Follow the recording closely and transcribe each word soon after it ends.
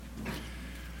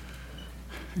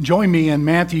Join me in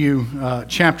Matthew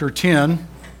chapter 10.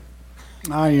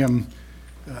 I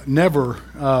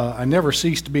never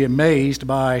cease to be amazed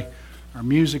by our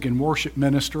music and worship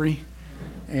ministry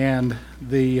and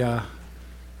the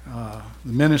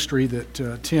ministry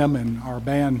that Tim and our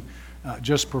band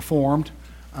just performed.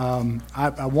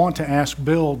 I want to ask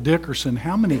Bill Dickerson,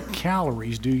 how many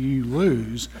calories do you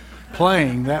lose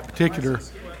playing that particular?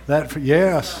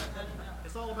 Yes.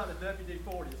 It's all about the WD-40, as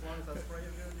long as I spray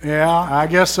it good. Yeah, I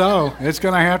guess so. It's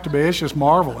going to have to be. It's just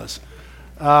marvelous.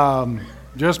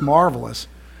 Just marvelous.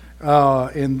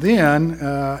 And then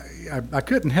I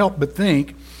couldn't help but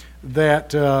think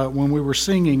that when we were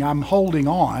singing, I'm holding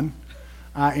on,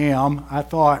 I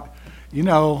thought,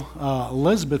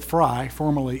 Elizabeth Fry,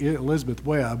 formerly Elizabeth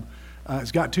Webb,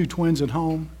 has got two twins at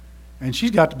home, and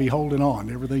she's got to be holding on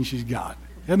to everything she's got.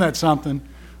 Isn't that something?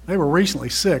 They were recently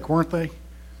sick, weren't they?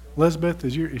 Elizabeth,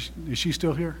 is she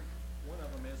still here? One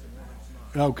of them is and one of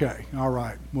them's not. Okay, all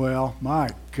right. Well, my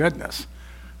goodness.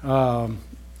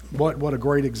 What a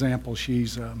great example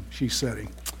she's setting.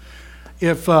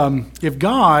 If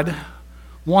God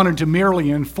wanted to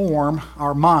merely inform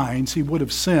our minds, he would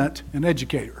have sent an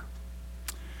educator.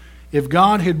 If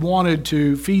God had wanted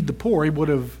to feed the poor, he would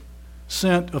have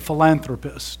sent a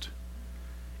philanthropist.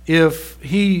 If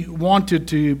he wanted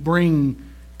to bring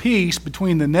peace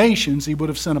between the nations, he would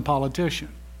have sent a politician.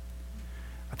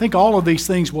 I think all of these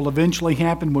things will eventually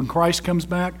happen when Christ comes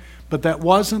back, but that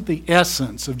wasn't the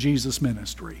essence of Jesus'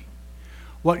 ministry.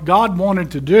 What God wanted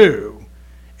to do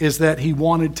is that he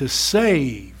wanted to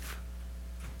save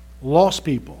lost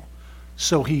people,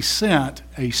 so he sent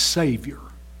a Savior,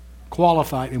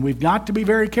 qualified. And we've got to be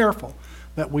very careful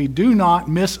that we do not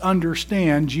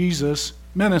misunderstand Jesus'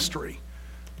 ministry.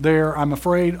 There, I'm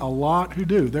afraid, a lot who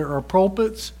do. There are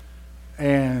pulpits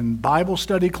and Bible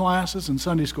study classes and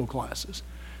Sunday school classes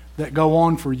that go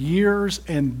on for years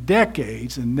and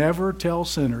decades and never tell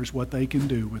sinners what they can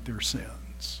do with their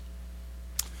sins.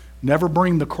 Never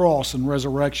bring the cross and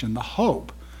resurrection, the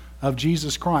hope of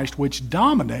Jesus Christ, which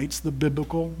dominates the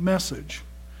biblical message.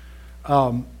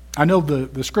 I know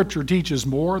the Scripture teaches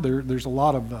more. There's a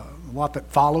lot that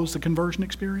follows the conversion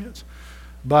experience,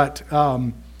 but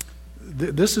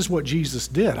this is what Jesus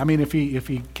did. I mean, if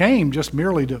he came just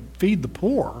merely to feed the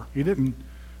poor, he didn't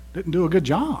do a good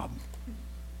job.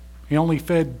 He only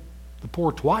fed the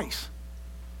poor twice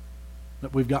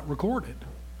that we've got recorded.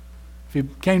 If he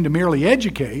came to merely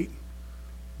educate,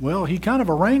 well, he kind of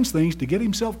arranged things to get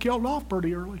himself killed off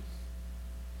pretty early.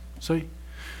 See,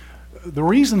 the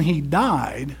reason he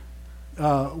died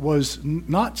was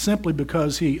not simply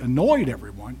because he annoyed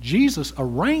everyone. Jesus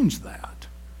arranged that.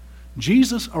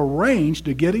 Jesus arranged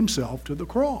to get himself to the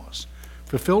cross,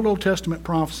 fulfilled Old Testament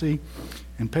prophecy,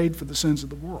 and paid for the sins of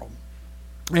the world.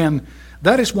 And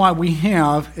that is why we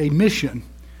have a mission.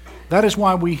 That is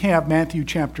why we have Matthew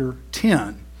chapter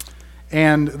 10.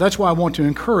 And that's why I want to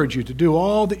encourage you to do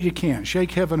all that you can.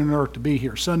 Shake heaven and earth to be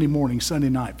here Sunday morning, Sunday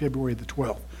night, February the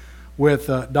 12th, with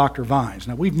Dr. Vines.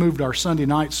 Now, we've moved our Sunday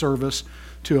night service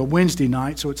to a Wednesday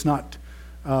night, so it's not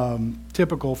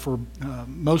typical for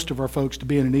most of our folks to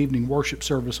be in an evening worship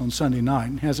service on Sunday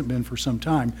night. It hasn't been for some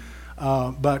time.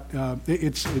 But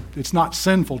it's not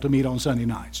sinful to meet on Sunday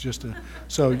nights,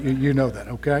 so you know that,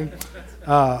 okay?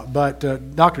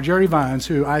 But Dr. Jerry Vines,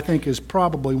 who I think is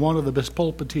probably one of the best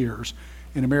pulpiteers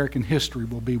in American history,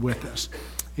 will be with us.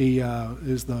 He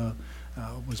was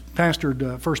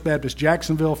pastored First Baptist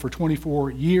Jacksonville for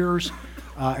 24 years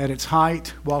at its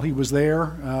height while he was there,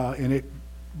 and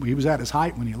he was at his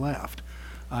height when he left.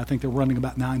 I think they were running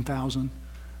about 9,000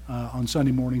 on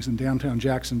Sunday mornings in downtown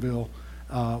Jacksonville.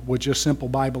 With just simple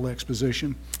Bible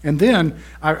exposition. And then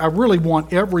I really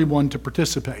want everyone to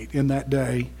participate in that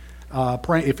day.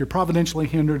 Pray, if you're providentially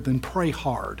hindered, then pray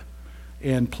hard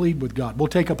and plead with God. We'll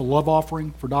take up a love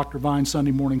offering for Dr. Vine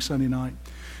Sunday morning, Sunday night.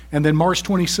 And then March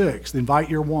 26th, invite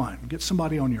your one. Get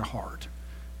somebody on your heart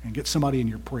and get somebody in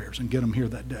your prayers and get them here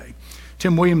that day.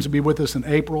 Tim Williams will be with us in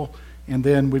April, and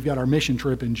then we've got our mission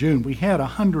trip in June. We had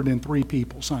 103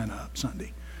 people sign up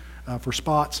Sunday for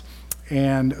spots.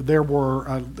 And there were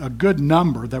a good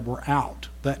number that were out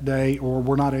that day or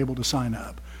were not able to sign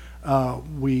up. So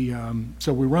we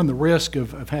run the risk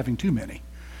of having too many.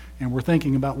 And we're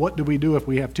thinking about what do we do if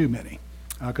we have too many?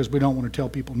 Because we don't want to tell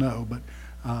people no, but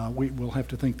we'll have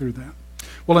to think through that.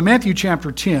 Well, in Matthew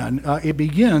chapter 10, it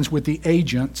begins with the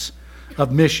agents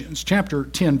of missions. Chapter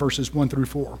 10, verses 1 through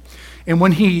 4. And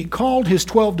when he called his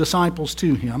 12 disciples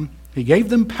to him, he gave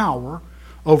them power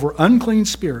over unclean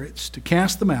spirits to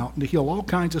cast them out and to heal all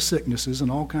kinds of sicknesses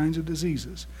and all kinds of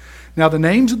diseases. Now the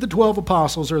names of the 12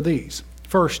 apostles are these.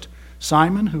 First,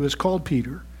 Simon, who is called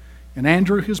Peter. and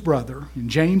Andrew his brother, and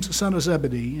James the son of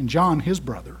Zebedee, and John his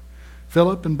brother,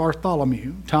 Philip and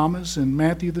Bartholomew, Thomas and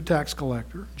Matthew the tax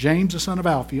collector, James the son of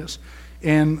Alphaeus,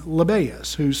 and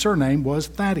Lebbaeus, whose surname was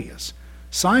Thaddeus,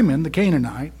 Simon the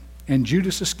Canaanite, and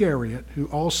Judas Iscariot, who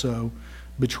also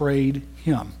betrayed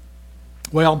him.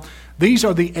 Well, these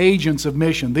are the agents of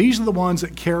mission. These are the ones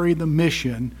that carry the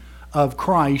mission of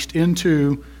Christ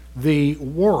into the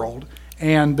world.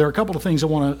 And there are a couple of things I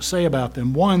want to say about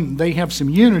them. One, they have some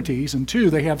unities, and two,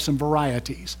 they have some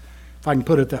varieties, if I can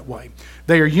put it that way.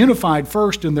 They are unified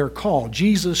first in their call.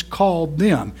 Jesus called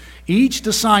them. Each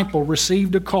disciple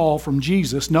received a call from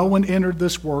Jesus. No one entered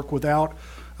this work without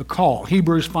a call.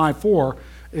 Hebrews 5:4,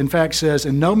 in fact, says,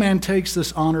 "And no man takes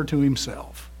this honor to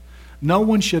himself." No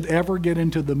one should ever get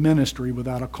into the ministry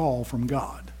without a call from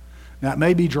God. Now, it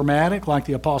may be dramatic, like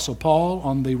the Apostle Paul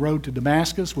on the road to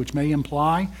Damascus, which may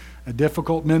imply a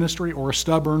difficult ministry or a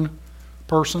stubborn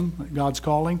person that God's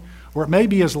calling. Or it may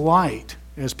be as light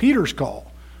as Peter's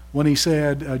call when he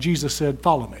said, Jesus said,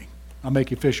 "Follow me, I'll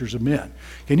make you fishers of men."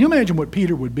 Can you imagine what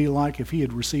Peter would be like if he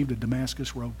had received a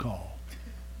Damascus Road call?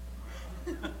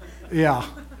 Yeah.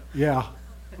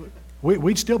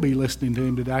 We'd still be listening to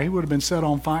him today. He would have been set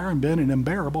on fire and been an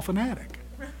unbearable fanatic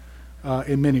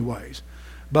in many ways.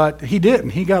 But he didn't.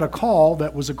 He got a call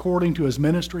that was according to his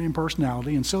ministry and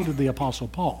personality, and so did the Apostle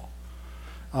Paul,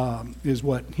 is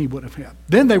what he would have had.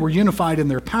 Then they were unified in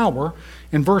their power.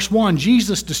 In verse 1,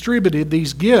 Jesus distributed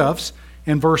these gifts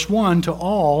in verse 1 to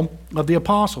all of the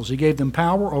apostles. He gave them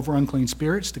power over unclean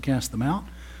spirits to cast them out,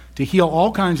 to heal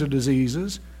all kinds of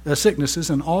diseases, sicknesses,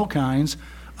 and all kinds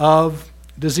of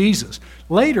diseases.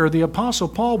 Later, the Apostle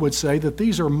Paul would say that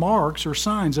these are marks or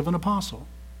signs of an apostle.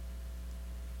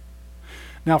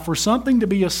 Now, for something to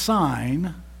be a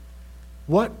sign,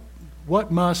 what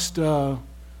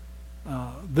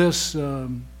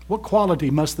quality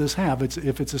must this have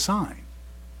if it's a sign?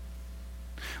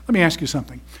 Let me ask you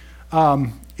something.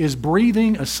 Is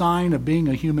breathing a sign of being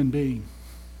a human being?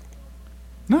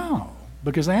 No,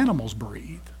 because animals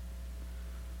breathe.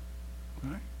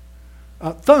 Okay?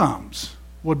 Thumbs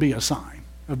would be a sign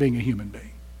of being a human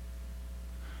being.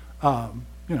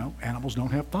 Animals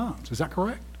don't have thumbs. Is that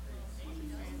correct?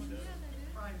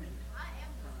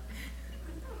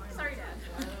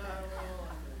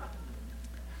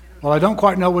 Well, I don't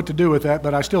quite know what to do with that,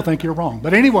 but I still think you're wrong.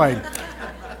 But anyway,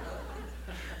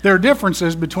 there are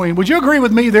differences between, would you agree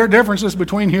with me there are differences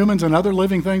between humans and other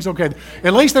living things? Okay,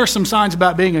 at least there's some signs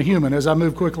about being a human as I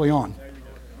move quickly on.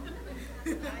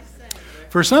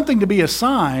 For something to be a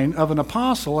sign of an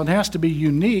apostle, it has to be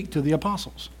unique to the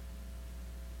apostles.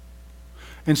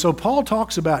 And so Paul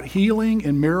talks about healing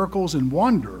and miracles and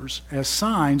wonders as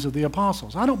signs of the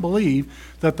apostles. I don't believe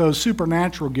that those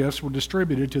supernatural gifts were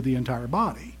distributed to the entire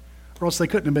body, or else they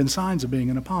couldn't have been signs of being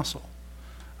an apostle.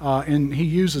 And he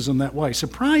uses them that way.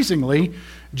 Surprisingly,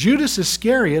 Judas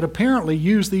Iscariot apparently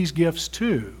used these gifts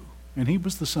too, and he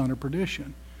was the son of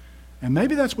perdition. And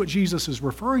maybe that's what Jesus is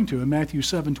referring to in Matthew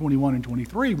 7:21 and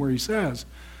 23, where he says,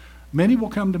 "Many will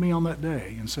come to me on that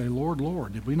day and say, 'Lord,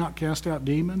 Lord, did we not cast out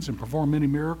demons and perform many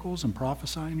miracles and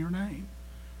prophesy in your name?'"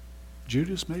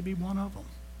 Judas may be one of them.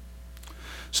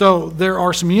 So there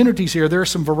are some unities here. There are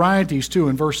some varieties too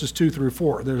in verses 2 through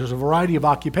 4. There's a variety of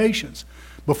occupations.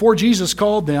 Before Jesus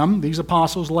called them, these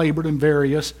apostles labored in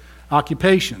various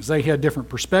occupations. They had different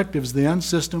perspectives then,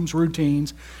 systems,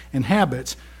 routines, and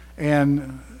habits.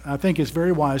 And I think it's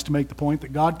very wise to make the point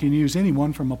that God can use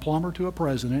anyone from a plumber to a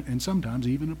president and sometimes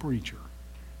even a preacher.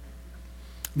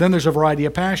 Then there's a variety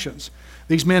of passions.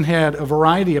 These men had a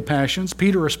variety of passions.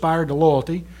 Peter aspired to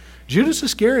loyalty. Judas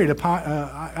Iscariot,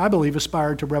 I believe,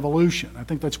 aspired to revolution. I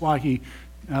think that's why he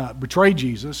betrayed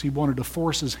Jesus. He wanted to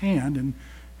force his hand and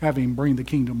have him bring the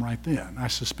kingdom right then, I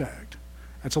suspect.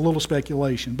 That's a little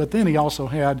speculation. But then he also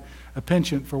had a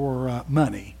penchant for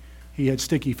money. He had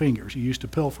sticky fingers. He used to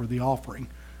pilfer the offering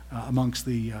amongst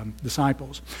the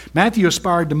disciples. Matthew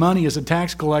aspired to money as a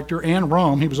tax collector and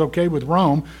Rome. He was okay with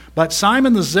Rome. But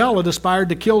Simon the Zealot aspired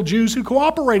to kill Jews who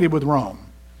cooperated with Rome.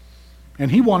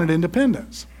 And he wanted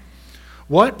independence.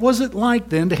 What was it like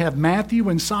then to have Matthew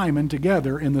and Simon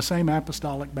together in the same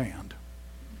apostolic band?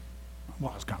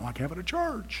 Well, it's kind of like having a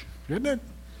church, isn't it?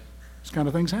 These kind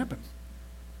of things happen.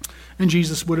 And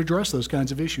Jesus would address those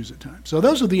kinds of issues at times. So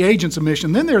those are the agents of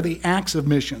mission. Then there are the acts of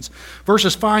missions.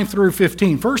 Verses 5 through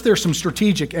 15. First, there's some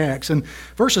strategic acts. And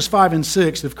verses 5 and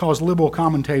 6 have caused liberal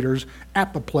commentators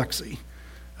apoplexy.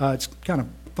 It's kind of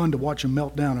fun to watch them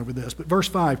melt down over this. But verse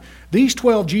 5, "These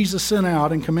 12 Jesus sent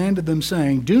out and commanded them,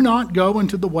 saying, 'Do not go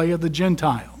into the way of the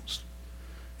Gentiles,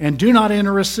 and do not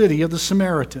enter a city of the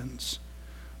Samaritans,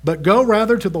 but go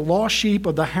rather to the lost sheep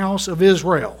of the house of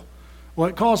Israel.'" Well,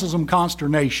 it causes them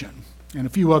consternation and a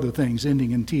few other things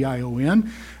ending in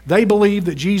Tion. They believe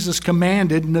that Jesus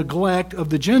commanded neglect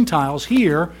of the Gentiles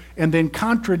here and then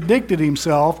contradicted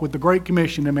himself with the Great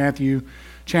Commission in Matthew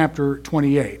chapter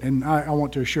 28. And I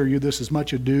want to assure you this is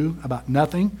much ado about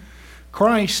nothing.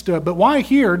 Christ, but why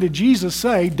here did Jesus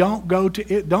say don't go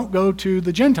to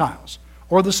the Gentiles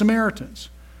or the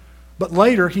Samaritans? But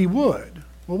later he would.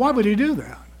 Well, why would he do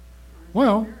that?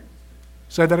 Well,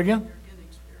 say that again.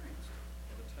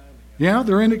 Yeah,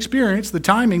 they're inexperienced. The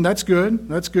timing, that's good.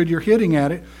 That's good. You're hitting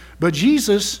at it. But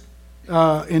Jesus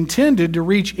intended to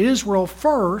reach Israel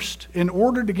first in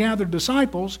order to gather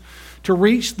disciples to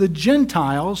reach the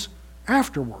Gentiles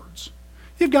afterwards.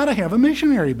 You've got to have a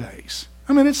missionary base.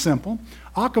 I mean, it's simple.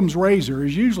 Occam's razor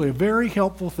is usually a very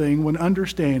helpful thing when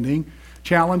understanding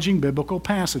challenging biblical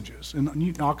passages.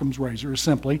 And Occam's razor is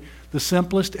simply the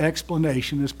simplest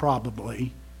explanation is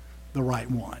probably the right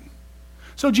one.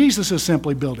 So Jesus is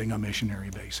simply building a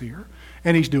missionary base here,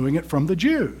 and he's doing it from the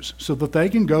Jews so that they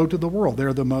can go to the world.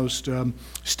 They're the most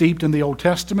steeped in the Old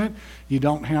Testament. You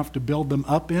don't have to build them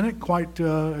up in it quite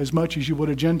as much as you would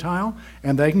a Gentile,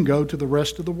 and they can go to the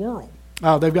rest of the world.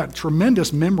 They've got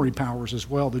tremendous memory powers as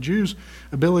well. The Jews'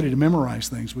 ability to memorize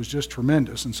things was just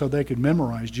tremendous, and so they could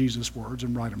memorize Jesus' words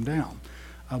and write them down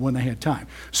when they had time.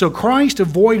 So Christ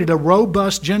avoided a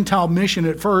robust Gentile mission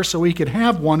at first so he could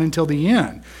have one until the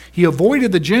end. He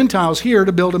avoided the Gentiles here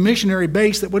to build a missionary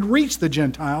base that would reach the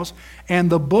Gentiles, and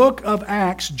the book of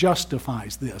Acts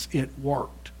justifies this. It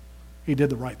worked. He did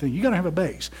the right thing. You've got to have a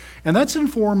base. And that's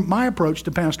informed my approach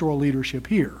to pastoral leadership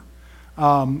here.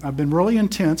 I've been really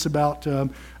intense about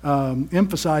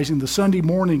emphasizing the Sunday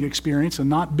morning experience and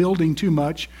not building too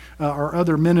much our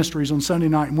other ministries on Sunday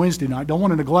night and Wednesday night. Don't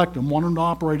want to neglect them, want them to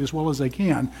operate as well as they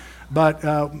can. But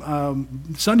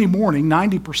Sunday morning,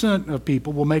 90% of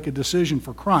people will make a decision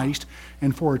for Christ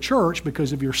and for a church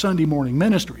because of your Sunday morning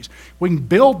ministries. We can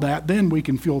build that, then we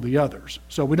can fuel the others.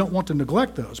 So we don't want to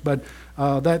neglect those. But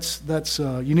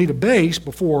you need a base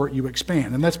before you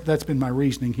expand. And that's been my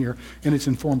reasoning here, and it's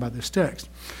informed by this text.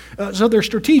 So they're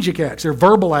strategic acts. They're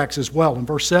verbal acts as well. In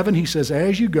verse 7, he says,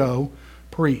 as you go,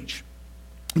 preach.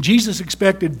 Jesus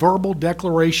expected verbal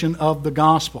declaration of the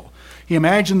gospel. He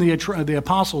imagined the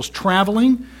apostles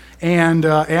traveling, and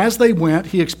as they went,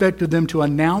 he expected them to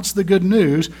announce the good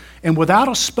news. And without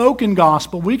a spoken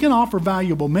gospel, we can offer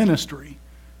valuable ministry.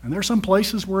 And there's some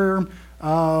places where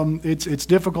it's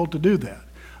difficult to do that.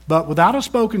 But without a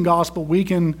spoken gospel, we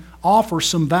can offer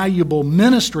some valuable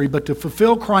ministry. But to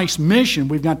fulfill Christ's mission,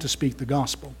 we've got to speak the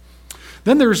gospel.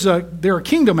 Then there are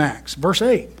kingdom acts. Verse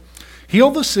 8. Heal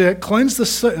the sick, cleanse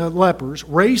the lepers,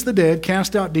 raise the dead,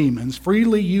 cast out demons.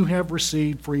 Freely you have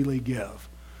received, freely give.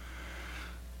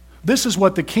 This is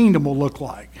what the kingdom will look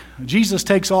like. Jesus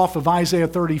takes off of Isaiah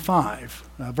 35,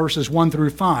 verses 1 through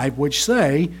 5, which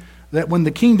say that when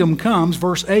the kingdom comes,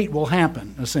 verse 8 will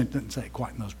happen. It didn't say it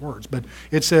quite in those words, but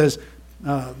it says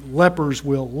lepers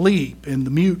will leap and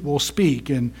the mute will speak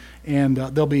and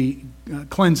there'll be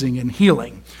cleansing and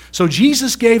healing. So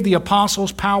Jesus gave the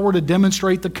apostles power to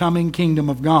demonstrate the coming kingdom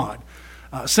of God.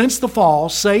 Since the fall,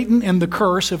 Satan and the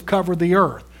curse have covered the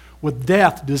earth with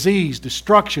death, disease,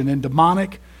 destruction, and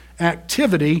demonic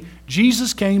activity.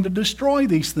 Jesus came to destroy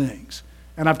these things.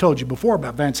 And I've told you before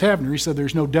about Vance Havner. He said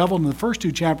there's no devil in the first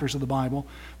 2 chapters of the Bible.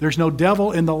 There's no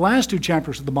devil in the last 2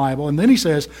 chapters of the Bible. And then he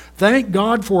says, thank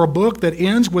God for a book that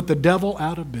ends with the devil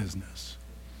out of business,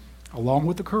 along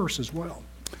with the curse as well.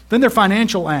 Then there are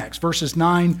financial acts, verses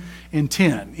 9 and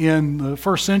 10. In the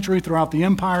first century throughout the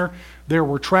empire, there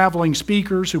were traveling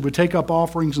speakers who would take up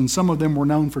offerings, and some of them were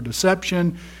known for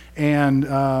deception and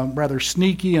rather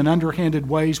sneaky and underhanded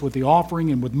ways with the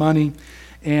offering and with money.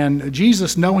 And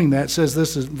Jesus, knowing that, says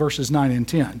this in verses 9 and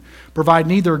 10. Provide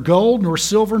neither gold nor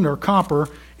silver nor copper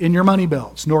in your money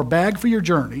belts, nor bag for your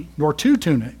journey, nor 2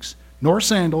 tunics, nor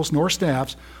sandals, nor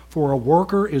staffs, for a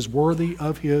worker is worthy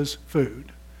of his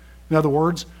food. In other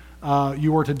words,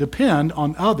 you are to depend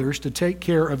on others to take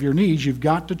care of your needs. You've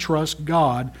got to trust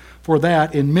God for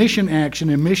that. And mission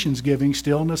action and missions giving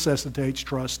still necessitates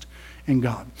trust in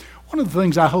God. One of the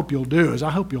things I hope you'll do is I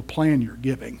hope you'll plan your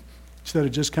giving. Instead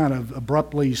of just kind of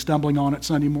abruptly stumbling on it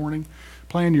Sunday morning,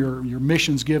 plan your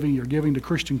missions giving, your giving to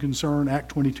Christian Concern, Act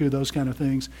 22, those kind of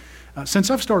things.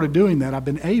 Since I've started doing that, I've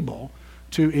been able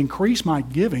to increase my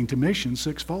giving to missions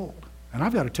 6-fold. And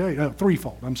I've got to tell you,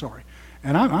 3-fold, I'm sorry.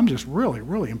 And I'm just really,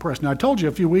 really impressed. Now, I told you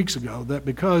a few weeks ago that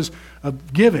because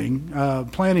of giving,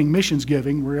 planning missions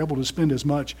giving, we're able to spend as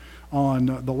much on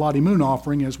the Lottie Moon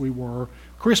offering as we were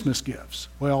Christmas gifts.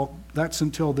 Well, that's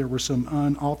until there were some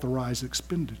unauthorized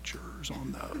expenditures. $10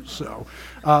 on those. So,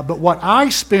 but what I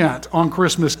spent on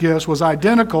Christmas gifts was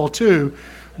identical to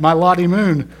my Lottie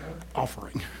Moon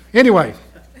offering. Anyway,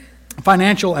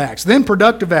 financial acts. Then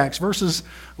productive acts, verses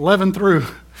 11 through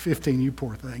 15. You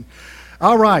poor thing.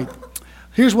 All right.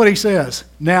 Here's what he says.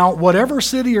 Now, whatever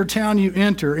city or town you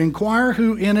enter, inquire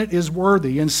who in it is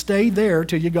worthy and stay there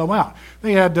till you go out.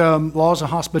 They had laws of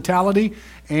hospitality,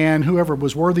 and whoever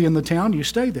was worthy in the town, you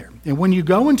stay there. And when you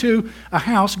go into a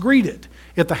house, greet it.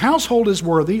 If the household is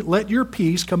worthy, let your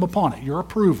peace come upon it, your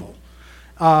approval.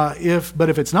 But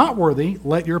if it's not worthy,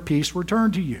 let your peace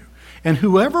return to you. And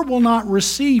whoever will not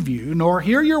receive you, nor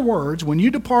hear your words, when you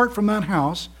depart from that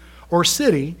house or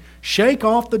city, shake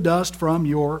off the dust from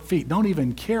your feet. Don't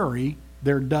even carry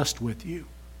their dust with you.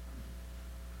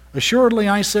 Assuredly,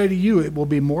 I say to you, it will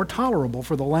be more tolerable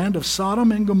for the land of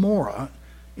Sodom and Gomorrah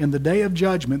in the day of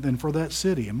judgment than for that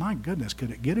city. And my goodness,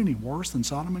 could it get any worse than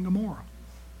Sodom and Gomorrah?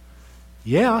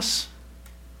 Yes,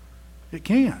 it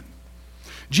can.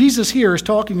 Jesus here is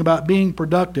talking about being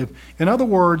productive. In other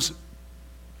words,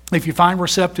 if you find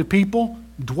receptive people,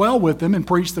 dwell with them and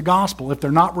preach the gospel. If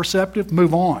they're not receptive,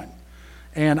 move on.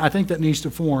 And I think that needs to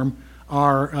form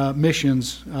our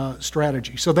missions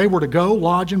strategy. So they were to go,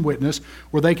 lodge, and witness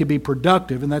where they could be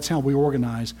productive, and that's how we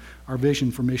organize our vision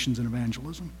for missions and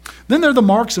evangelism. Then there are the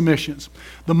marks of missions.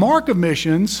 The mark of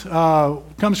missions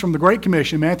comes from the Great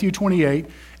Commission, Matthew 28,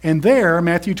 and there,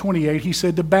 Matthew 28, he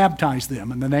said to baptize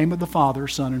them in the name of the Father,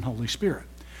 Son, and Holy Spirit.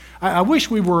 I wish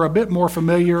we were a bit more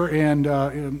familiar and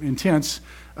intense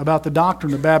about the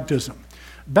doctrine of baptism.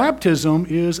 Baptism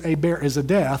is a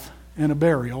death and a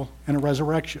burial and a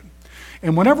resurrection.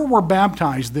 And whenever we're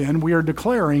baptized, then, we are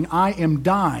declaring, I am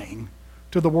dying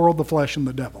to the world, the flesh, and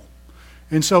the devil.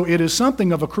 And so it is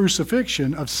something of a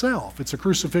crucifixion of self. It's a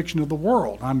crucifixion of the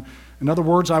world. In other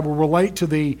words, I will relate to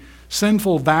the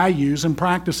sinful values and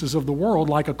practices of the world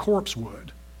like a corpse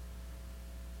would.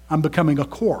 I'm becoming a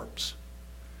corpse.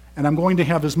 And I'm going to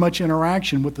have as much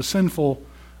interaction with the sinful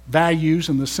values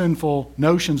and the sinful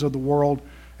notions of the world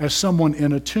as someone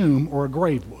in a tomb or a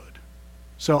grave would.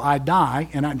 So I die,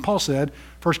 and Paul said,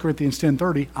 1 Corinthians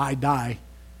 10:30, I die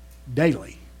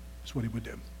daily. That's what he would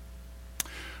do.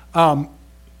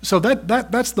 So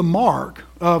that's the mark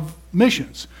of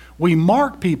missions. We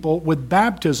mark people with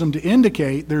baptism to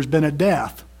indicate there's been a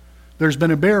death, there's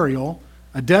been a burial,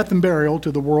 a death and burial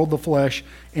to the world, the flesh,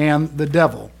 and the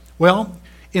devil. Well,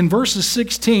 in verses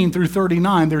 16 through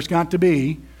 39, there's got to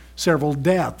be several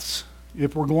deaths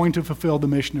if we're going to fulfill the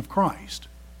mission of Christ.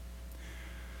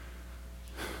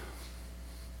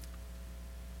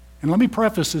 And let me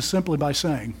preface this simply by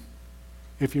saying,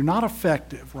 if you're not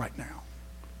effective right now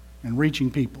in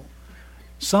reaching people,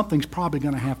 something's probably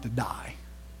going to have to die.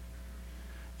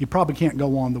 You probably can't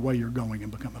go on the way you're going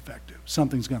and become effective.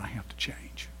 Something's going to have to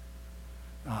change.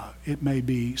 It may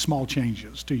be small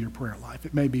changes to your prayer life.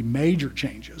 It may be major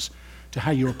changes to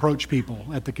how you approach people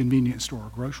at the convenience store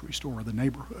or grocery store or the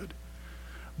neighborhood.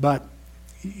 But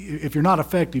if you're not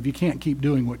effective, you can't keep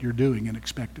doing what you're doing and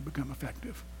expect to become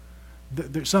effective.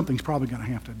 Something's probably going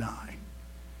to have to die.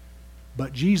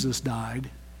 But Jesus died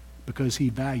because he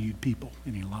valued people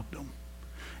and he loved them.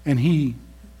 And he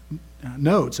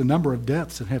notes a number of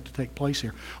deaths that have to take place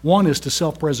here. One is to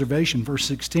self-preservation, verse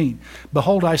 16.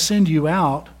 Behold, I send you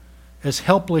out as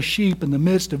helpless sheep in the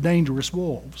midst of dangerous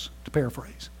wolves, to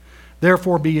paraphrase.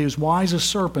 Therefore be as wise as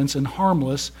serpents and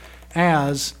harmless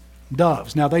as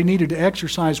doves. Now they needed to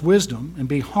exercise wisdom and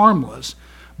be harmless,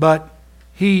 but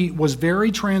he was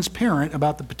very transparent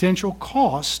about the potential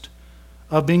cost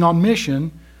of being on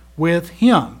mission with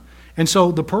him. And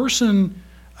so the person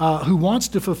who wants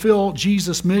to fulfill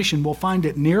Jesus' mission will find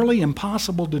it nearly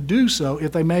impossible to do so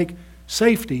if they make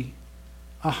safety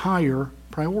a higher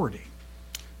priority.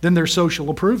 Then there's social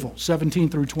approval, 17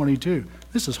 through 22.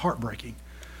 This is heartbreaking.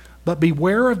 But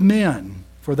beware of men,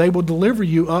 for they will deliver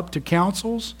you up to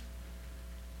councils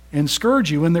and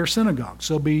scourge you in their synagogues.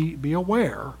 So be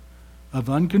aware of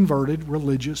unconverted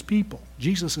religious people.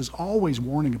 Jesus is always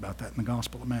warning about that in the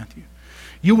Gospel of Matthew.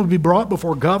 You will be brought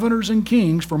before governors and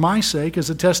kings for my sake as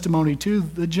a testimony to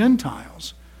the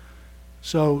Gentiles.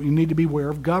 So you need to beware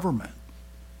of government,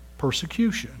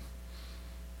 persecution.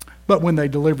 But when they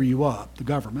deliver you up, the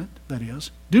government, that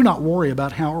is, do not worry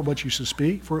about how or what you should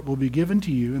speak, for it will be given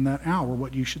to you in that hour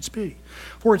what you should speak.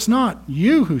 For it's not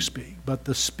you who speak, but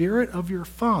the Spirit of your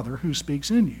Father who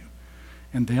speaks in you.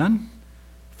 And then,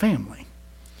 family.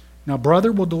 Now,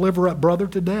 brother will deliver up brother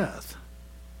to death.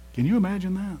 Can you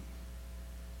imagine that?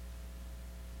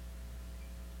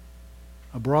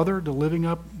 A brother delivering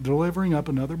up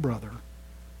another brother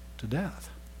to death.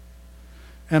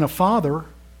 And a father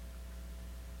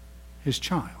his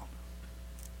child.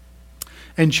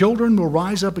 And children will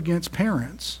rise up against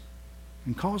parents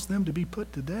and cause them to be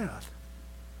put to death.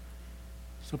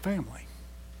 It's a family.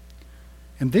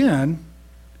 And then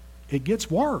it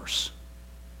gets worse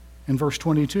in verse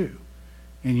 22.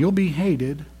 And you'll be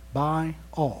hated by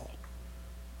all.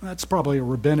 That's probably a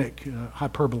rabbinic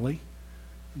hyperbole.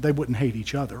 They wouldn't hate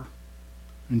each other,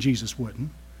 and Jesus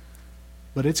wouldn't.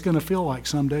 But it's going to feel like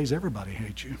some days everybody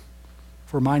hates you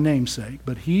for my name's sake.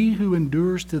 But he who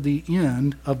endures to the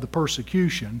end of the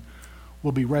persecution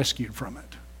will be rescued from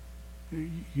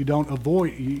it. You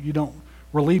don't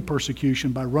relieve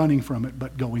persecution by running from it,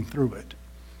 but going through it.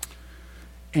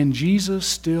 And Jesus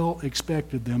still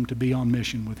expected them to be on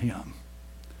mission with him.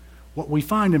 What we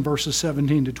find in verses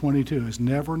 17 to 22 is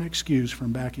never an excuse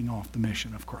from backing off the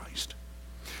mission of Christ.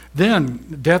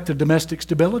 Then, death to domestic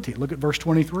stability. Look at verse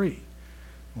 23.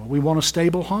 Well, we want a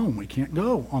stable home. We can't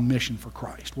go on mission for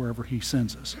Christ wherever he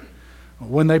sends us.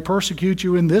 When they persecute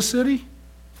you in this city,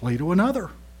 flee to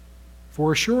another.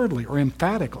 For assuredly or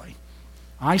emphatically,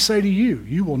 I say to you,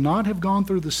 you will not have gone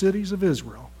through the cities of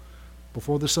Israel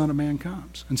before the Son of Man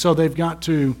comes. And so they've got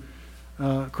to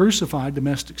crucify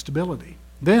domestic stability.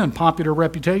 Then, popular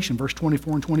reputation, verse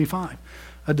 24 and 25.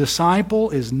 A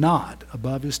disciple is not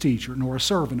above his teacher, nor a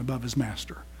servant above his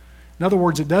master. In other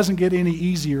words, it doesn't get any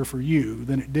easier for you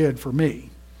than it did for me.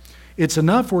 It's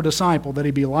enough for a disciple that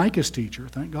he be like his teacher,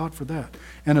 thank God for that,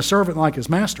 and a servant like his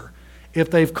master. If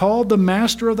they've called the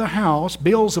master of the house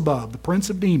Beelzebub, the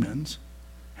prince of demons,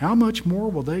 how much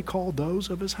more will they call those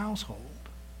of his household?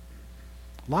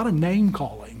 A lot of name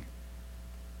calling.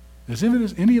 Does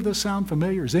any of this sound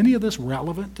familiar? Is any of this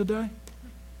relevant today?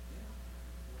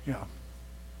 Yeah.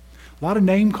 A lot of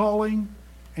name calling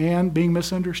and being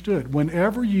misunderstood.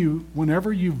 Whenever you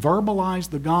verbalize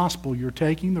the gospel, you're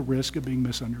taking the risk of being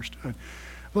misunderstood.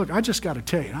 Look, I just got to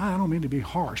tell you, I don't mean to be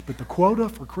harsh, but the quota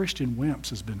for Christian wimps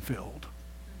has been filled.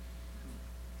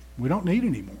 We don't need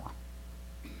any more.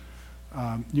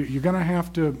 You're going to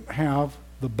have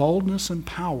the boldness and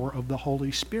power of the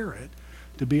Holy Spirit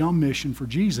to be on mission for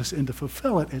Jesus and to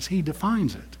fulfill it as he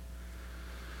defines it.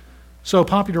 So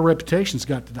popular reputation's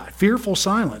got to die. Fearful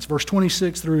silence, verse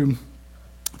 26 through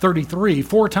 33.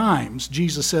 4 times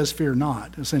Jesus says, fear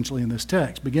not, essentially in this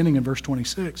text, beginning in verse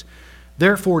 26.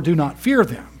 Therefore do not fear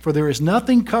them, for there is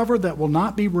nothing covered that will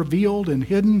not be revealed, and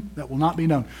hidden that will not be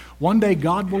known. One day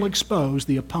God will expose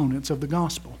the opponents of the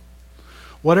gospel.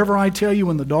 Whatever I tell you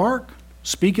in the dark,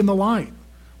 speak in the light.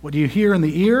 What you hear in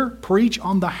the ear, preach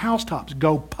on the housetops.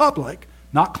 Go public,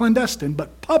 not clandestine,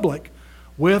 but public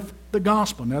with the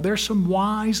gospel. Now, there's some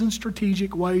wise and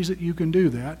strategic ways that you can do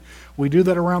that. We do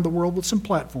that around the world with some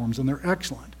platforms, and they're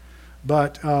excellent.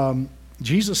 But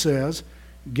Jesus says,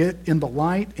 get in the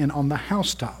light and on the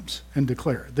housetops and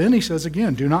declare. Then he says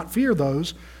again, do not fear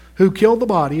those who kill the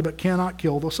body but cannot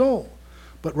kill the soul,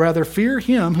 but rather fear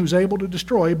him who's able to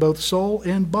destroy both soul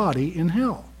and body in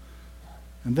hell.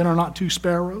 And then are not 2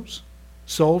 sparrows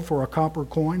sold for a copper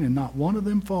coin, and not one of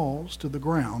them falls to the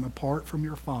ground apart from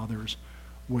your Father's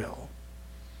will.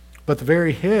 But the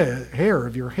very hair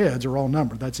of your heads are all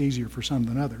numbered. That's easier for some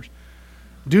than others.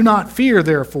 Do not fear,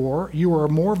 therefore, you are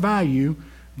of more value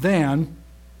than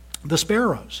the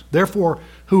sparrows. Therefore,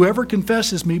 whoever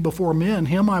confesses me before men,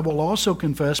 him I will also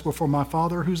confess before my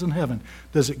Father who's in heaven.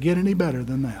 Does it get any better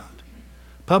than that?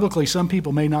 Publicly, some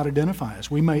people may not identify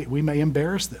us. We may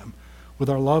embarrass them with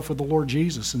our love for the Lord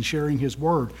Jesus and sharing his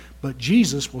word. But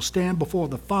Jesus will stand before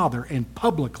the Father and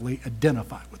publicly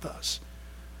identify with us.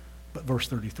 But verse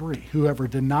 33, whoever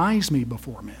denies me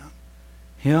before men,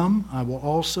 him I will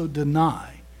also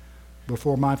deny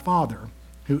before my Father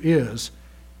who is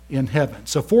in heaven.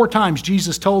 So 4 times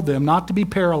Jesus told them not to be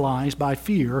paralyzed by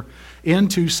fear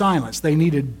into silence. They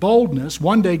needed boldness.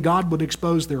 One day God would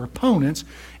expose their opponents,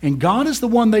 and God is the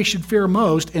one they should fear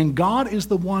most, and God is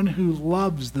the one who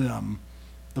loves them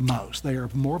the most. They are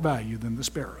of more value than the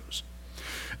sparrows.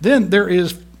 Then there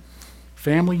is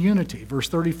family unity, verse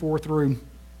 34 through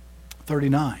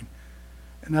 39.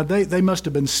 Now they must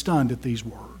have been stunned at these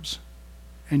words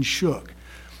and shook.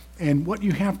 And what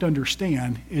you have to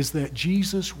understand is that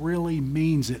Jesus really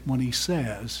means it when he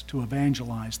says to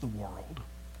evangelize the world.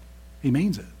 He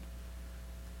means it.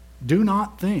 Do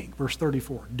not think, verse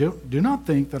 34, do not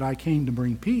think that I came to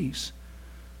bring peace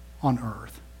on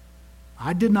earth.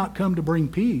 I did not come to bring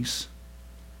peace,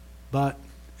 but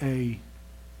a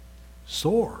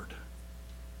sword.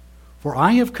 For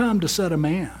I have come to set a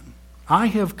man. I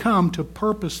have come to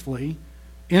purposefully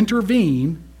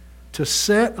intervene to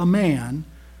set a man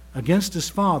against his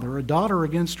father, a daughter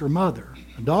against her mother,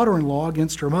 a daughter-in-law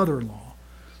against her mother-in-law,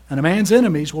 and a man's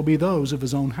enemies will be those of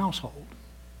his own household.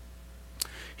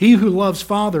 He who loves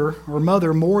father or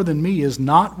mother more than me is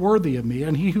not worthy of me,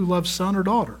 and he who loves son or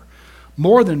daughter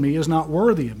more than me is not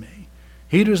worthy of me.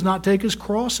 He who does not take his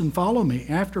cross and follow me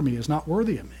after me is not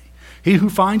worthy of me. He who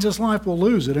finds his life will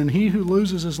lose it, and he who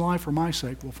loses his life for my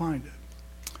sake will find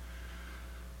it.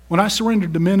 When I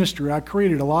surrendered to ministry, I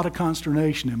created a lot of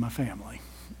consternation in my family.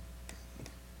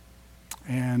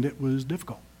 And it was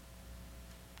difficult.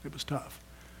 It was tough.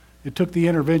 It took the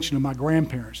intervention of my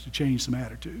grandparents to change some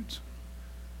attitudes.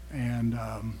 And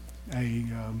a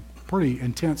pretty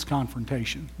intense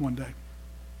confrontation one day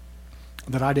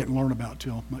that I didn't learn about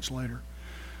till much later.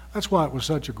 That's why it was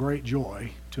such a great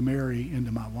joy to marry into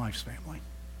my wife's family,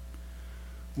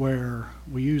 where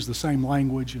we used the same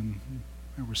language and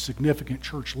there was significant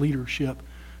church leadership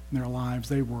in their lives.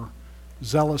 They were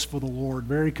zealous for the Lord,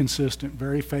 very consistent,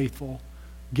 very faithful,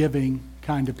 giving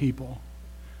kind of people.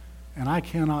 And I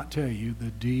cannot tell you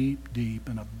the deep, deep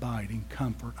and abiding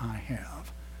comfort I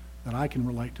have that I can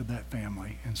relate to that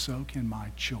family, and so can my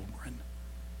children.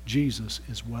 Jesus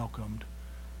is welcomed.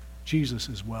 Jesus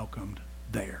is welcomed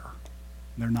there.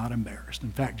 They're not embarrassed.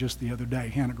 In fact, just the other day,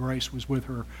 Hannah Grace was with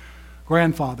her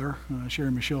grandfather,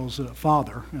 Sherry Michelle's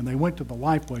father, and they went to the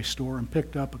Lifeway store and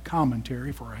picked up a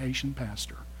commentary for a Haitian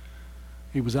pastor.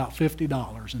 He was out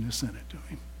 $50 and they sent it to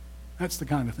him. That's the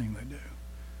kind of thing they do.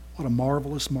 What a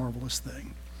marvelous, marvelous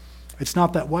thing. It's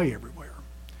not that way everywhere.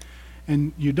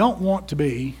 And you don't want to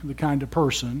be the kind of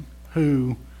person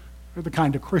or the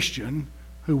kind of Christian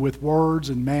who with words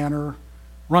and manner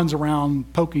runs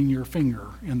around poking your finger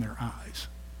in their eyes.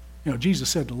 You know, Jesus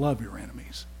said to love your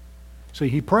enemies. See,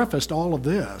 he prefaced all of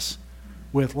this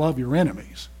with love your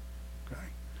enemies. Okay.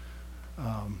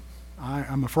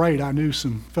 I'm afraid I knew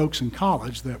some folks in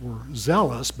college that were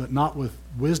zealous but not with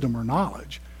wisdom or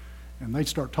knowledge. And they'd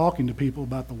start talking to people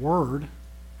about the Word.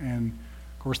 And,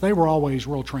 of course, they were always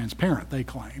real transparent, they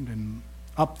claimed, and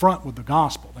up front with the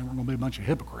gospel. They weren't going to be a bunch of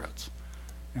hypocrites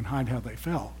and hide how they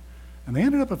felt. And they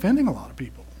ended up offending a lot of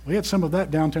people. We had some of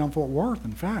that downtown Fort Worth,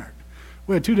 in fact.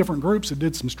 We had two different groups that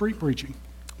did some street preaching.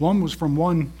 One was from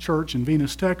one church in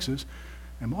Venus, Texas.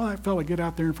 And boy, that fella get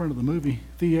out there in front of the movie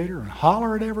theater and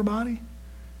holler at everybody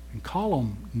and call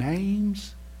them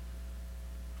names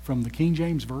from the King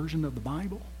James Version of the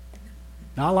Bible.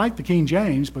 Now, I like the King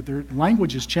James, but their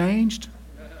language has changed.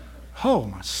 Oh,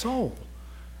 my soul.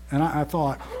 And I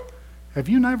thought, have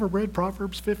you never read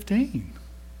Proverbs 15?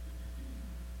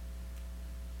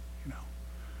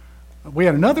 We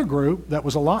had another group that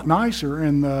was a lot nicer,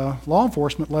 and law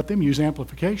enforcement let them use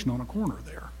amplification on a corner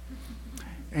there.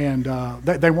 And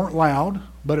they weren't loud,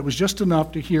 but it was just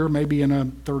enough to hear maybe in a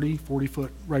 30,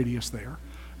 40-foot radius there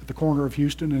at the corner of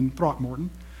Houston and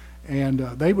Throckmorton. And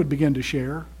they would begin to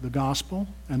share the gospel,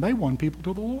 and they won people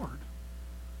to the Lord.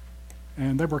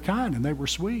 And they were kind, and they were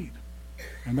sweet.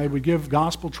 And they would give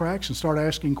gospel tracts and start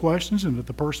asking questions, and if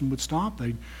the person would stop,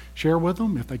 they'd share with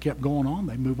them. If they kept going on,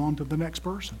 they'd move on to the next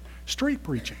person. Street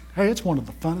preaching. Hey, it's one of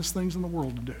the funnest things in the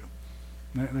world to do.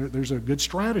 There's a good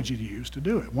strategy to use to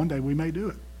do it. One day we may do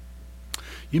it.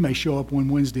 You may show up one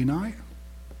Wednesday night.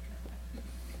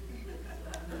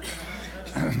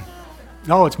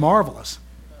 Oh, it's marvelous.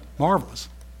 Marvelous.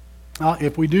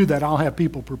 If we do that, I'll have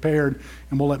people prepared,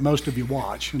 and we'll let most of you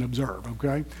watch and observe,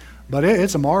 okay? But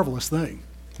it's a marvelous thing.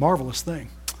 Marvelous thing.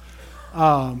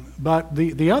 But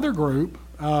the other group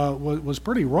was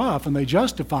pretty rough, and they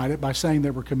justified it by saying they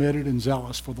were committed and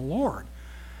zealous for the Lord.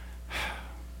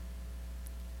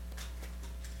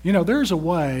 You know, there's a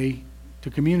way to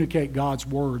communicate God's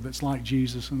Word that's like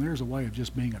Jesus, and there's a way of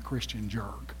just being a Christian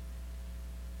jerk.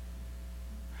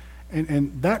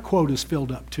 And that quote is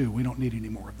filled up too. We don't need any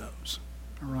more of those.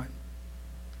 All right.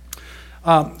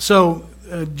 So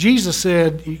Jesus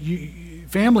said,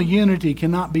 family unity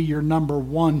cannot be your number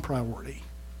one priority.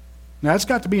 Now, it's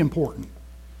got to be important.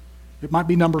 It might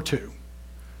be number two,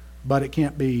 but it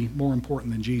can't be more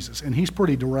important than Jesus. And he's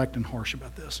pretty direct and harsh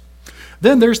about this.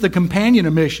 Then there's the companion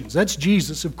of missions. That's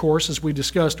Jesus, of course, as we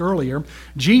discussed earlier.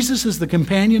 Jesus is the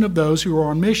companion of those who are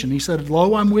on mission. He said,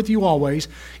 "Lo, I'm with you always,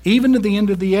 even to the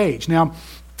end of the age." Now,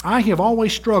 I have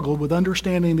always struggled with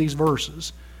understanding these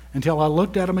verses until I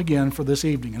looked at them again for this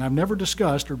evening. And I've never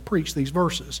discussed or preached these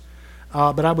verses.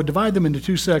 But I would divide them into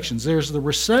two sections. There's the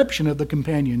reception of the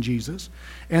companion Jesus,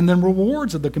 and then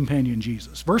rewards of the companion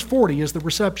Jesus. Verse 40 is the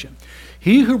reception.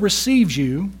 "He who receives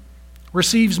you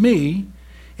receives me,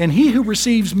 and he who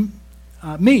receives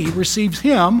me receives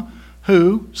him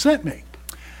who sent me."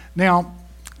 Now,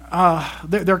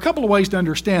 there are a couple of ways to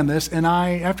understand this, and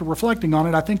after reflecting on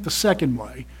it, I think the second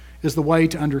way is the way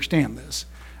to understand this.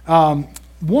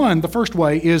 The first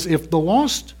way is if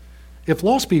lost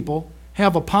people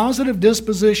have a positive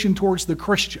disposition towards the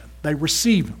Christian, they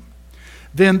receive him,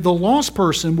 then the lost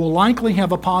person will likely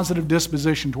have a positive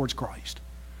disposition towards Christ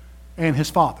and his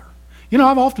Father. You know,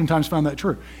 I've oftentimes found that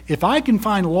true. If I can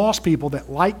find lost people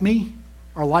that like me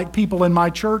or like people in my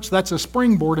church, that's a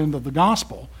springboard into the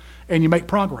gospel, and you make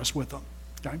progress with them.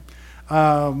 Okay?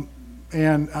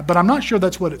 But I'm not sure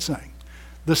that's what it's saying.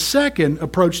 The second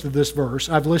approach to this verse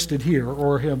I've listed here,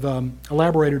 or have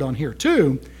elaborated on here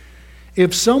too.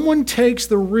 If someone takes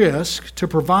the risk to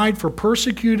provide for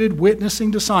persecuted witnessing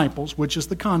disciples, which is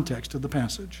the context of the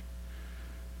passage,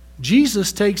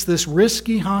 Jesus takes this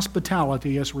risky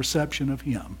hospitality as reception of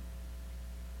him.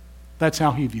 That's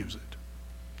how he views it.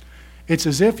 It's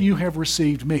as if you have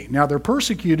received me. Now, they're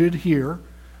persecuted here.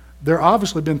 They're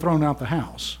obviously been thrown out the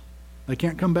house. They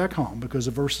can't come back home because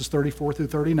of verses 34 through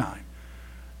 39.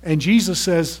 And Jesus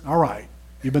says, all right,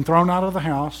 you've been thrown out of the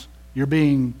house. You're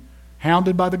being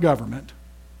hounded by the government.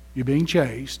 You're being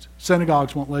chased.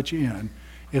 Synagogues won't let you in.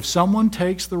 If someone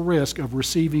takes the risk of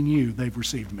receiving you, they've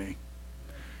received me.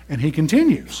 And he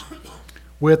continues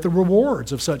with the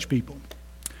rewards of such people.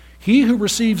 He who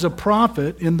receives a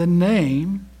prophet in the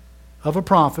name of a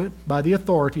prophet, by the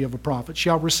authority of a prophet,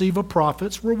 shall receive a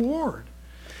prophet's reward.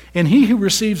 And he who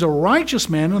receives a righteous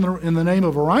man in the name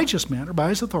of a righteous man, or by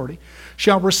his authority,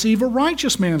 shall receive a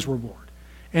righteous man's reward.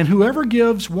 And whoever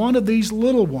gives one of these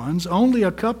little ones only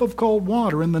a cup of cold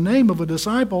water in the name of a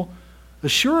disciple,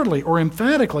 assuredly or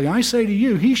emphatically, I say to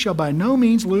you, he shall by no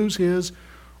means lose his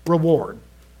reward.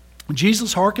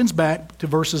 Jesus harkens back to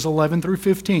verses 11 through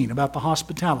 15 about the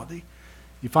hospitality.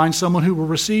 You find someone who will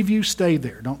receive you, stay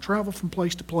there. Don't travel from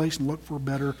place to place and look for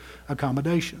better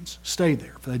accommodations. Stay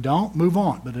there. If they don't, move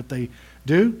on. But if they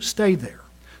do, stay there.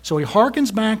 So he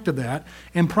harkens back to that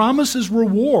and promises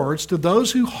rewards to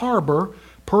those who harbor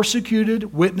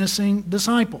persecuted witnessing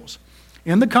disciples.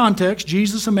 In the context,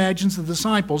 Jesus imagines the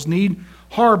disciples need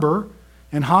harbor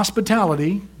and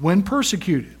hospitality when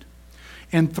persecuted.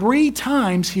 And 3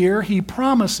 times here he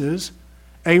promises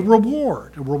a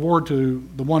reward to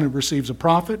the one who receives a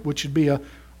prophet, which should be a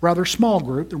rather small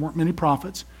group. There weren't many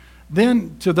prophets.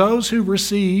 Then to those who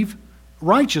receive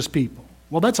righteous people.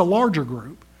 Well, that's a larger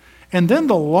group. And then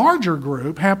the larger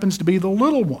group happens to be the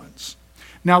little ones.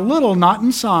 Now, little not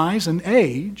in size and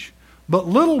age, but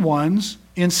little ones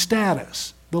in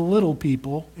status, the little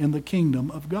people in the kingdom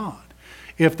of God.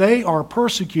 If they are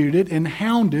persecuted and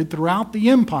hounded throughout the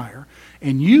empire,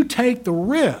 and you take the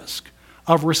risk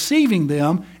of receiving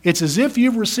them, it's as if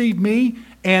you've received me,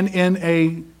 and in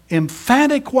an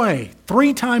emphatic way,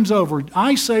 3 times over,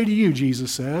 I say to you,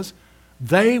 Jesus says,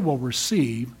 they will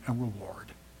receive a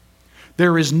reward.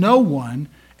 There is no one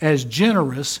as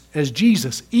generous as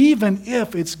Jesus, even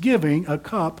if it's giving a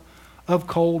cup of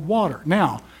cold water.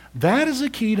 Now, that is a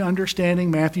key to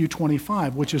understanding Matthew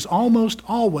 25, which is almost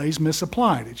always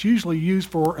misapplied. It's usually used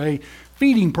for a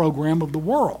feeding program of the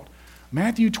world.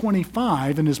 Matthew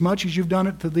 25, and as much as you've done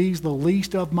it to these, the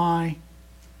least of my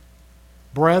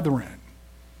brethren.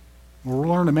 We'll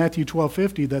learn in Matthew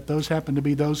 12:50 that those happen to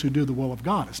be those who do the will of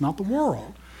God. It's not the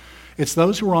world. It's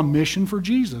those who are on mission for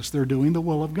Jesus. They're doing the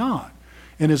will of God.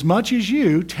 And as much as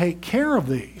you take care of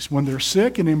these, when they're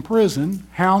sick and in prison,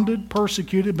 hounded,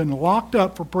 persecuted, been locked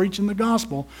up for preaching the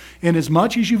gospel, and as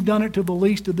much as you've done it to the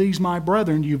least of these my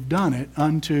brethren, you've done it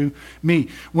unto me.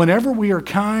 Whenever we are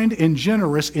kind and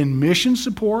generous in mission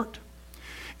support,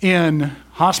 in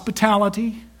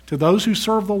hospitality to those who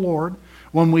serve the Lord,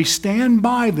 when we stand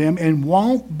by them and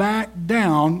won't back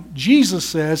down, Jesus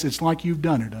says, it's like you've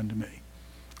done it unto me.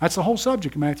 That's the whole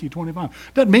subject of Matthew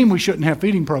 25. Doesn't mean we shouldn't have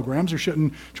feeding programs or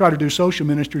shouldn't try to do social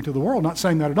ministry to the world. Not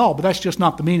saying that at all, but that's just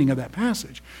not the meaning of that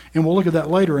passage. And we'll look at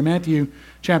that later in Matthew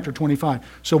chapter 25.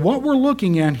 So what we're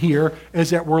looking at here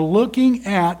is that we're looking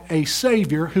at a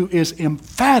Savior who is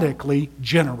emphatically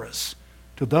generous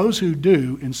to those who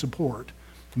do and support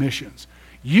missions.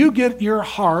 You get your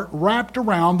heart wrapped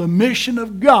around the mission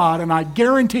of God, and I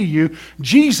guarantee you,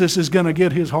 Jesus is going to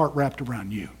get his heart wrapped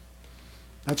around you.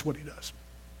 That's what he does.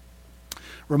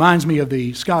 Reminds me of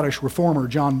the Scottish reformer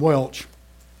John Welch,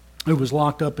 who was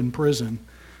locked up in prison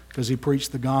because he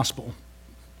preached the gospel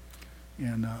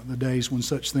in the days when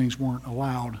such things weren't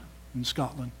allowed in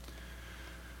Scotland.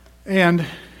 And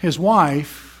his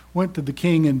wife went to the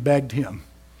king and begged him,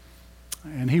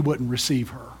 and he wouldn't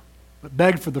receive her, but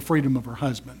begged for the freedom of her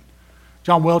husband.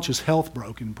 John Welch's health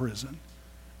broke in prison,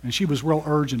 and she was real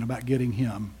urgent about getting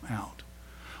him out.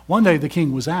 One day the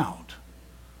king was out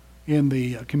in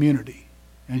the community,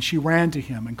 and she ran to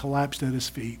him and collapsed at his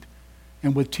feet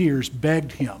and with tears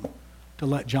begged him to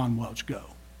let John Welch go.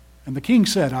 And the king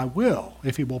said, I will,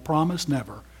 if he will promise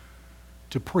never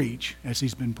to preach as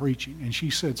he's been preaching. And she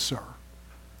said, sir,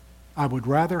 I would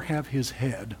rather have his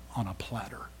head on a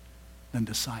platter than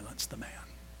to silence the man.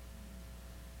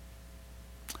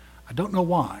 I don't know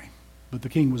why, but the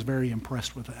king was very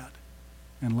impressed with that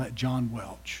and let John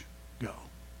Welch go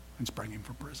and sprang him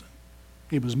from prison.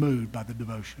 He was moved by the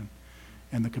devotion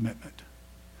and the commitment.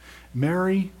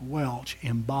 Mary Welch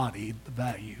embodied the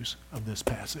values of this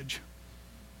passage.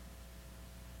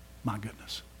 My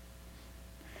goodness.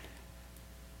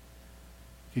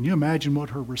 Can you imagine what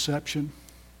her reception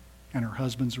and her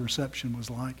husband's reception was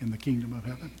like in the kingdom of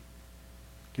heaven?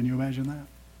 Can you imagine that?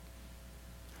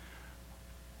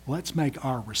 Let's make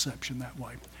our reception that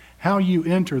way. How you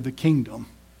enter the kingdom,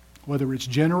 whether it's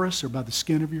generous or by the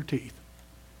skin of your teeth,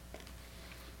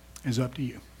 is up to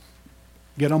you.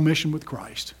 Get on mission with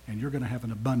Christ, and you're going to have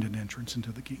an abundant entrance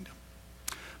into the kingdom.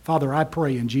 Father, I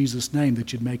pray in Jesus' name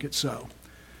that you'd make it so.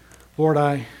 Lord,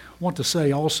 I want to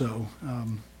say also,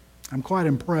 I'm quite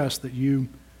impressed that you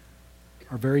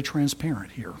are very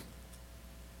transparent here.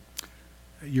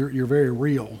 You're very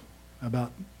real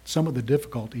about some of the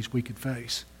difficulties we could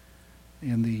face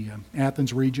in the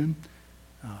Athens region,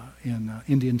 in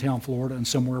Indiantown, Florida, and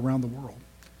somewhere around the world.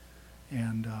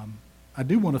 And I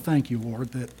do want to thank you,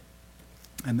 Lord, that,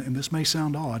 and this may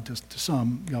sound odd to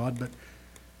some, God, but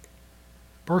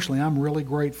personally I'm really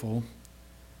grateful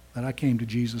that I came to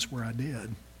Jesus where I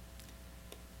did.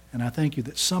 And I thank you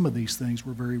that some of these things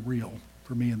were very real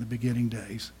for me in the beginning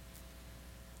days.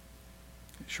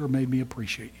 It sure made me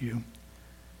appreciate you.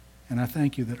 And I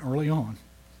thank you that early on,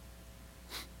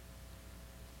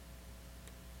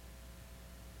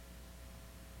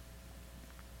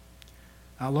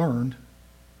 I learned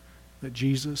that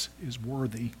Jesus is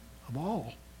worthy of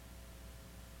all.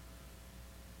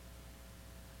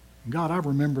 God, I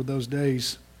remember those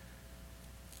days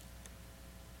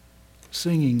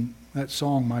singing that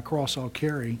song, My Cross I'll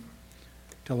Carry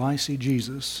Till I See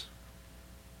Jesus.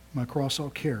 My cross I'll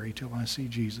carry till I see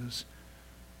Jesus.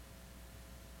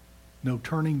 No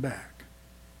turning back.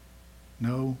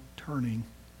 No turning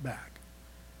back.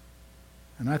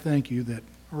 And I thank you that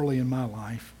early in my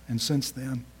life, and since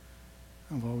then,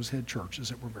 I've always had churches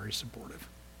that were very supportive.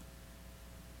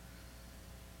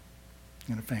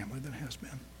 And a family that has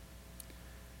been.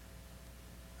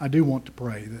 I do want to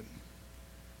pray that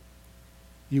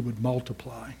you would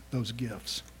multiply those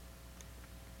gifts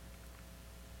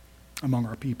among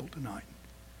our people tonight.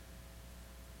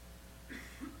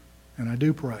 And I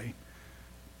do pray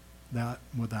that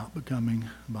without becoming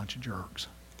a bunch of jerks,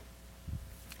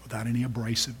 without any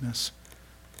abrasiveness,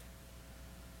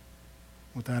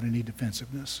 without any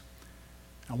defensiveness,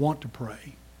 I want to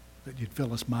pray that you'd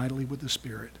fill us mightily with the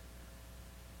Spirit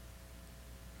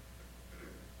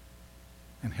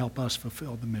and help us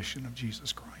fulfill the mission of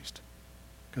Jesus Christ,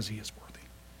 because he is worthy.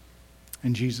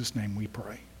 In Jesus' name we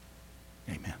pray.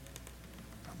 Amen.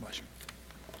 God bless you.